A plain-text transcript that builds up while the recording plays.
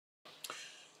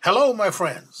Hello, my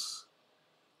friends.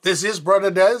 This is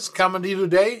Brother Des coming to you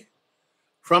today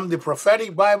from the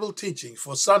Prophetic Bible Teaching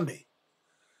for Sunday,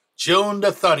 June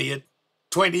the 30th,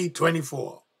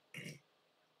 2024.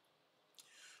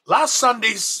 Last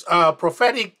Sunday's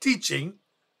prophetic teaching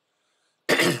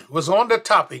was on the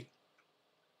topic,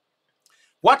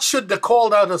 what should the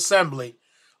called out assembly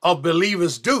of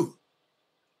believers do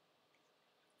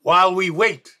while we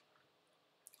wait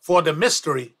for the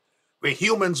mystery with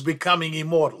humans becoming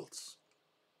immortals?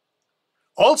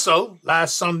 Also,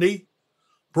 last Sunday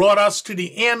brought us to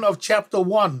the end of chapter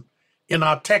 1 in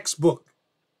our textbook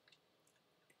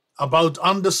about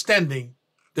understanding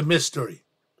the mystery.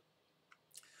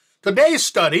 Today's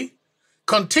study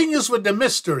continues with the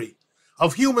mystery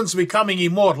of humans becoming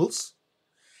immortals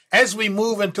as we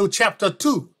move into chapter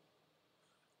 2,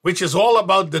 which is all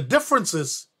about the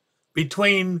differences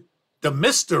between the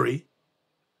mystery,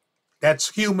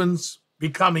 that's humans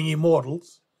becoming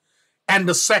immortals, and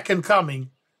the second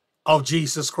coming of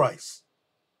Jesus Christ.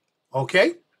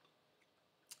 Okay?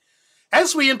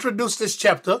 As we introduce this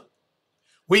chapter,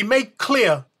 we make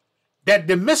clear that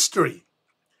the mystery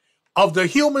of the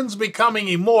humans becoming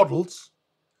immortals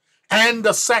and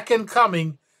the second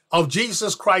coming of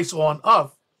Jesus Christ on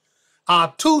earth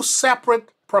are two separate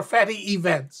prophetic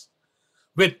events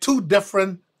with two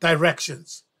different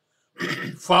directions.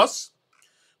 First,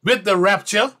 with the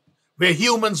rapture, where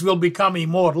humans will become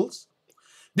immortals,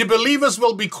 the believers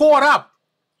will be caught up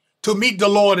to meet the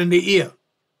Lord in the air.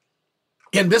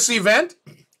 In this event,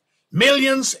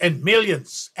 millions and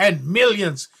millions and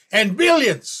millions and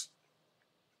billions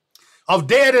of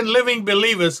dead and living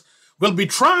believers will be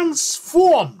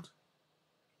transformed.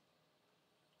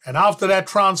 And after that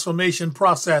transformation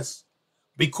process,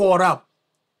 be caught up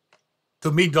to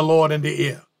meet the Lord in the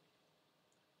air.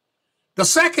 The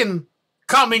second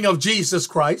coming of Jesus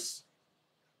Christ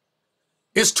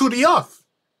is to the earth.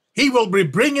 He will be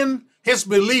bringing his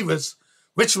believers,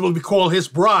 which will be called his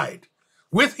bride,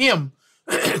 with him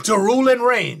to rule and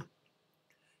reign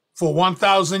for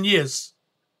 1,000 years,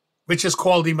 which is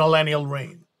called the millennial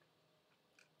reign.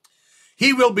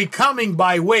 He will be coming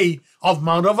by way of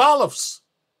Mount of Olives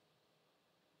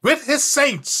with his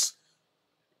saints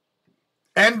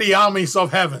and the armies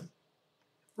of heaven.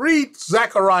 Read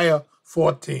Zechariah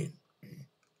 14.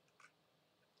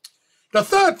 The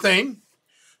third thing,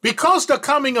 because the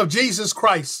coming of Jesus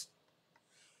Christ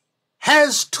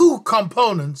has two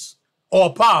components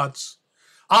or parts,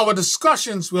 our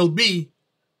discussions will be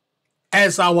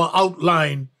as our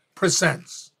outline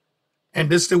presents. And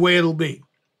this is the way it'll be.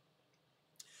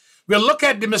 We'll look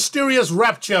at the mysterious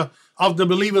rapture of the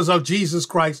believers of Jesus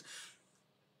Christ,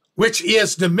 which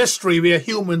is the mystery where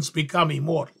humans become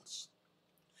immortals.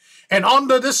 And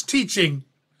under this teaching,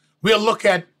 we'll look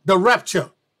at the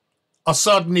rapture, a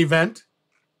sudden event.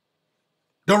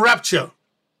 The rapture,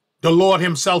 the Lord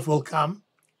himself will come.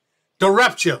 The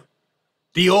rapture,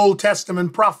 the Old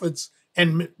Testament prophets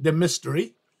and the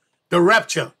mystery. The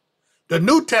rapture, the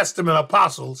New Testament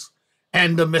apostles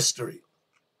and the mystery.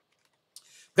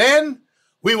 Then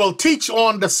we will teach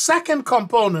on the second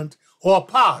component or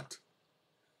part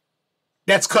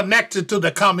that's connected to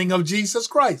the coming of Jesus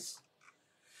Christ.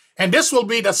 And this will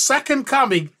be the second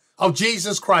coming of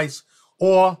Jesus Christ,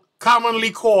 or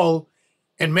commonly called,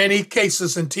 in many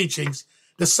cases and teachings,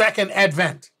 the second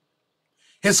advent.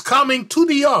 His coming to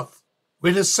the earth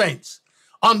with his saints.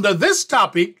 Under this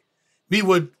topic, we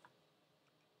would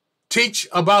teach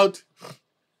about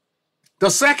the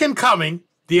second coming,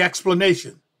 the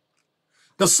explanation.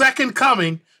 The second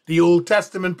coming, the Old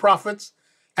Testament prophets,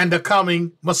 and the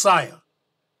coming Messiah.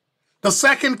 The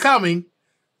second coming,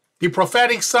 the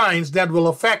prophetic signs that will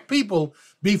affect people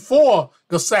before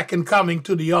the second coming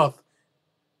to the earth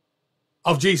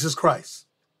of Jesus Christ.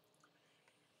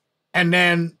 And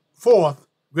then fourth,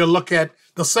 we'll look at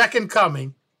the second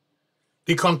coming,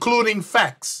 the concluding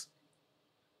facts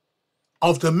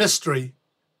of the mystery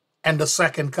and the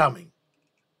second coming.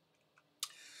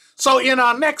 So in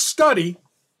our next study,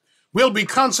 we'll be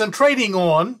concentrating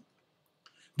on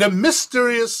the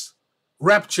mysterious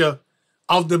rapture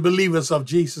of the believers of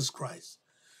Jesus Christ.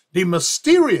 The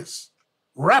mysterious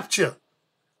rapture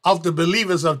of the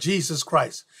believers of Jesus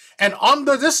Christ. And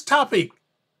under this topic,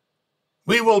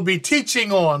 we will be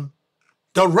teaching on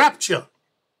the rapture,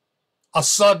 a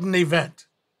sudden event.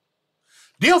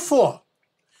 Therefore,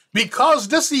 because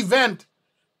this event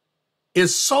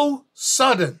is so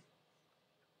sudden,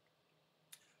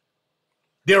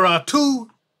 there are two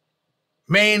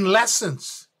main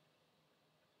lessons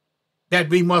that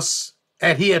we must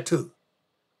adhere to.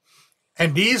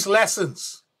 And these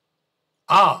lessons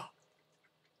are,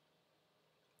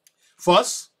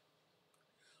 first,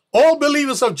 All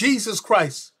believers of Jesus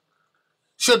Christ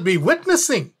should be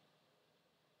witnessing.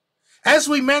 As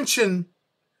we mentioned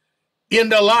in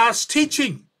the last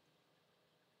teaching,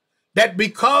 that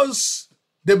because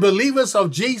the believers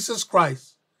of Jesus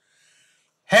Christ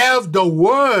have the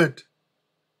word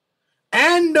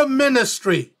and the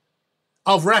ministry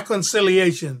of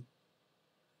reconciliation,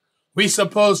 we're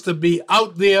supposed to be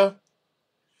out there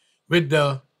with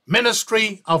the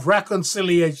ministry of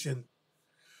reconciliation,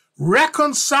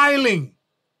 reconciling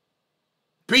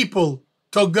people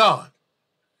to God.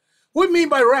 What do we mean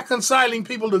by reconciling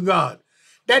people to God?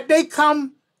 That they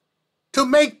come to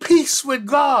make peace with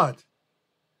God.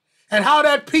 And how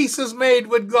that peace is made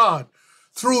with God?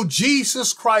 Through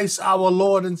Jesus Christ, our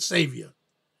Lord and Savior.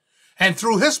 And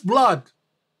through his blood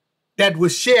that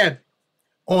was shed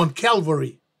on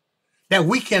Calvary, that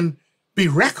we can be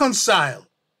reconciled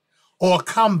or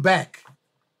come back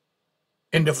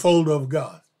in the fold of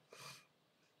God.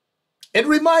 It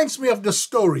reminds me of the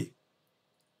story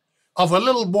of a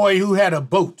little boy who had a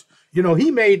boat. You know,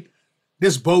 he made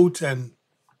this boat and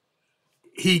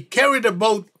he carried the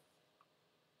boat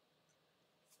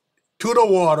to the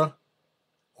water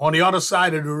on the other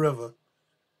side of the river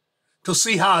to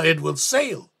see how it would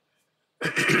sail.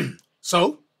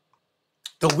 So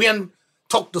the wind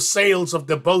took the sails of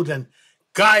the boat and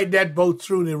guided that boat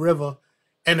through the river,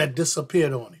 and it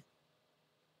disappeared on him.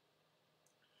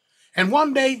 And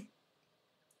one day,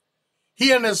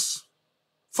 he and his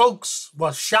folks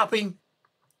was shopping,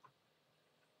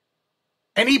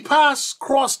 and he passed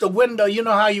across the window. You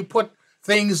know how you put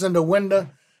things in the window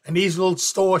in these little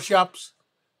store shops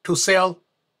to sell?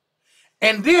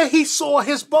 And there he saw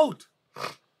his boat.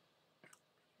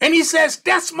 And he says,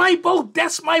 "That's my boat.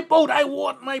 That's my boat. I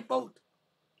want my boat."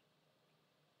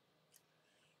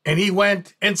 And he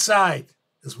went inside.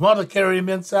 His mother carried him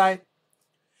inside.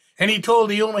 And he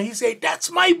told the owner, he said, "That's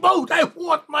my boat. I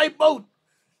want my boat."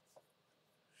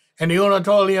 And the owner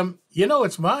told him, "You know,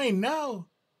 it's mine now.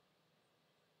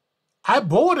 I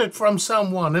bought it from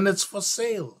someone and it's for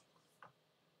sale."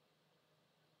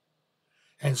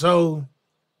 And so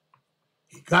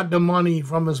he got the money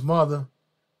from his mother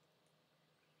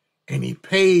and he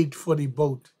paid for the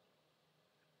boat.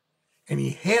 And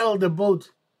he held the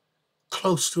boat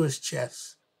close to his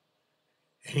chest.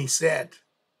 And he said,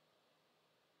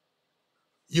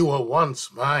 "You were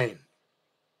once mine.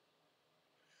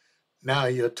 Now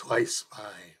you're twice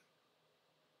mine."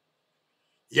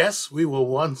 Yes, we were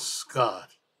once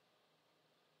God.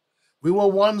 We were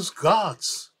once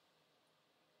God's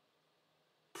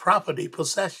property,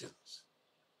 possessions.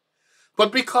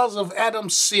 But because of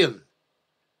Adam's sin,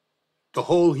 the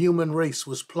whole human race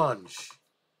was plunged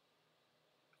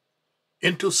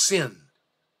into sin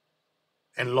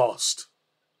and lost.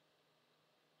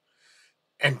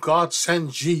 And God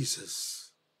sent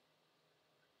Jesus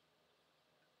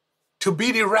to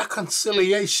be the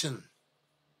reconciliation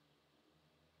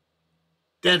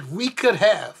that we could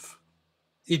have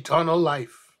eternal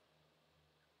life.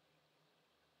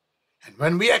 And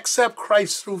when we accept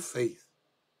Christ through faith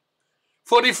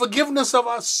for the forgiveness of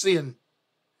our sin,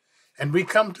 and we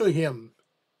come to him,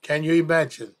 can you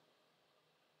imagine?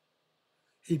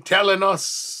 He telling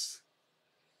us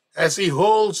as he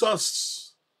holds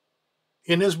us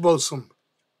in his bosom,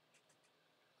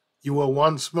 "You were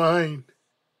once mine,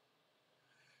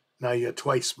 now you're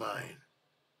twice mine."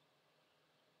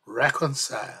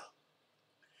 Reconcile.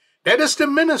 That is the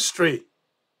ministry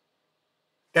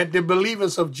that the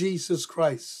believers of Jesus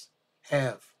Christ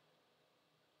have.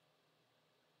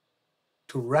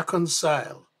 To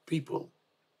reconcile people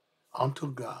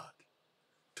unto God,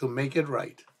 to make it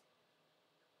right.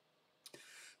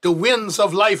 The winds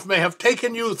of life may have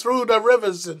taken you through the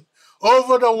rivers and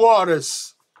over the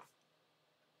waters,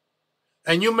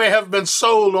 and you may have been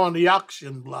sold on the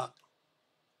auction block.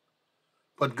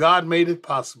 But God made it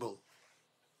possible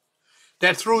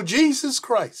that through Jesus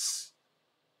Christ,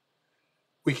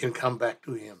 we can come back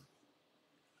to him.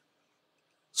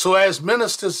 So as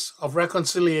ministers of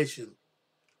reconciliation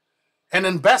and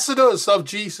ambassadors of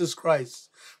Jesus Christ,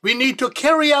 we need to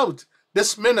carry out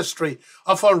this ministry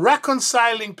of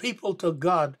reconciling people to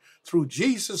God through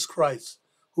Jesus Christ,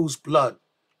 whose blood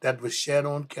that was shed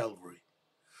on Calvary.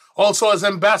 Also, as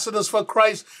ambassadors for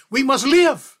Christ, we must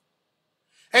live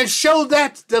and show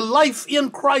that the life in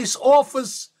Christ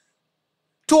offers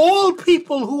to all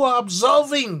people who are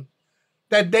observing,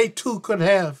 that they too could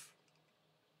have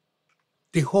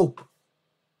the hope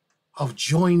of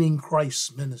joining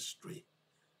Christ's ministry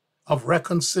of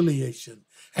reconciliation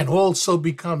and also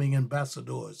becoming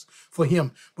ambassadors for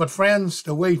him. But friends,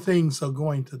 the way things are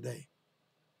going today,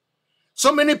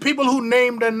 so many people who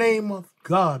name the name of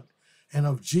God and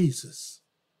of Jesus.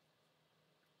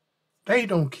 They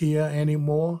don't care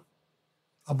anymore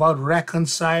about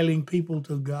reconciling people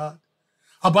to God,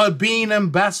 about being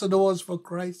ambassadors for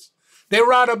Christ. They'd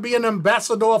rather be an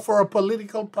ambassador for a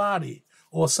political party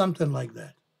or something like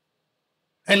that,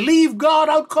 and leave God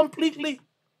out completely.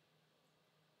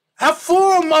 A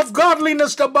form of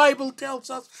godliness, the Bible tells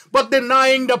us, but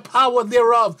denying the power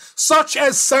thereof, such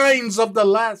as signs of the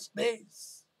last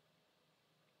days.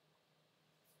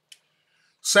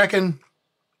 Second,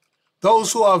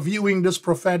 those who are viewing this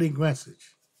prophetic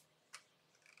message.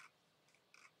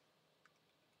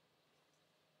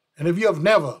 And if you have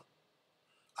never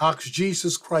asked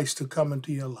Jesus Christ to come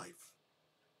into your life,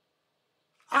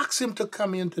 ask him to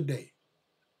come in today,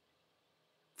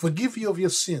 forgive you of your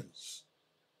sins,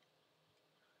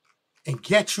 and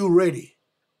get you ready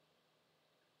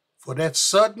for that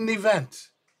certain event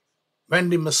when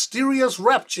the mysterious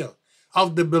rapture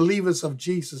of the believers of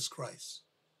Jesus Christ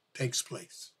takes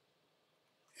place.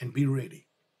 And be ready.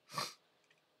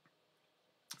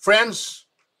 Friends,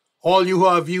 all you who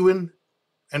are viewing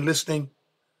and listening,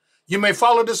 you may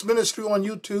follow this ministry on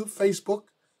YouTube, Facebook,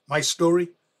 My Story,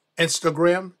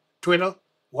 Instagram, Twitter,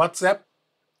 WhatsApp,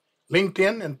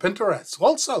 LinkedIn, and Pinterest.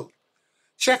 Also,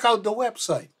 check out the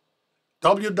website,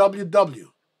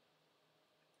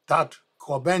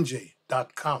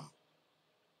 www.corbenje.com.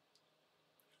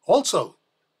 Also,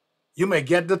 you may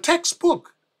get the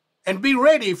textbook and be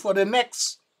ready for the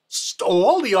next or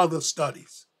all the other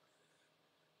studies.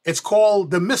 It's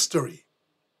called The Mystery,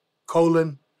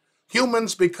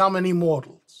 Humans Becoming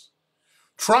Immortals,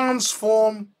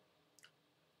 Transformed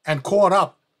and Caught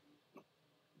Up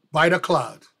by the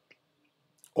Cloud.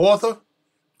 Author,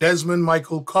 Desmond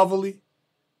Michael Coverley,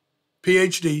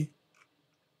 Ph.D.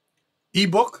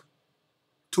 eBook,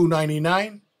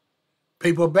 $2.99.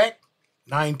 Paperback,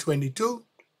 $9.22.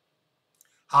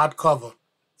 Hardcover,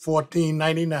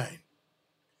 $14.99.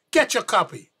 Get your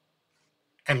copy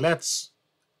and let's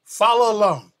follow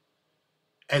along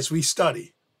as we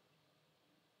study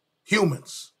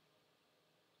humans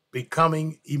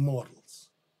becoming immortals.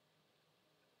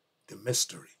 The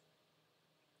mystery.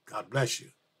 God bless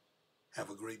you. Have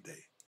a great day.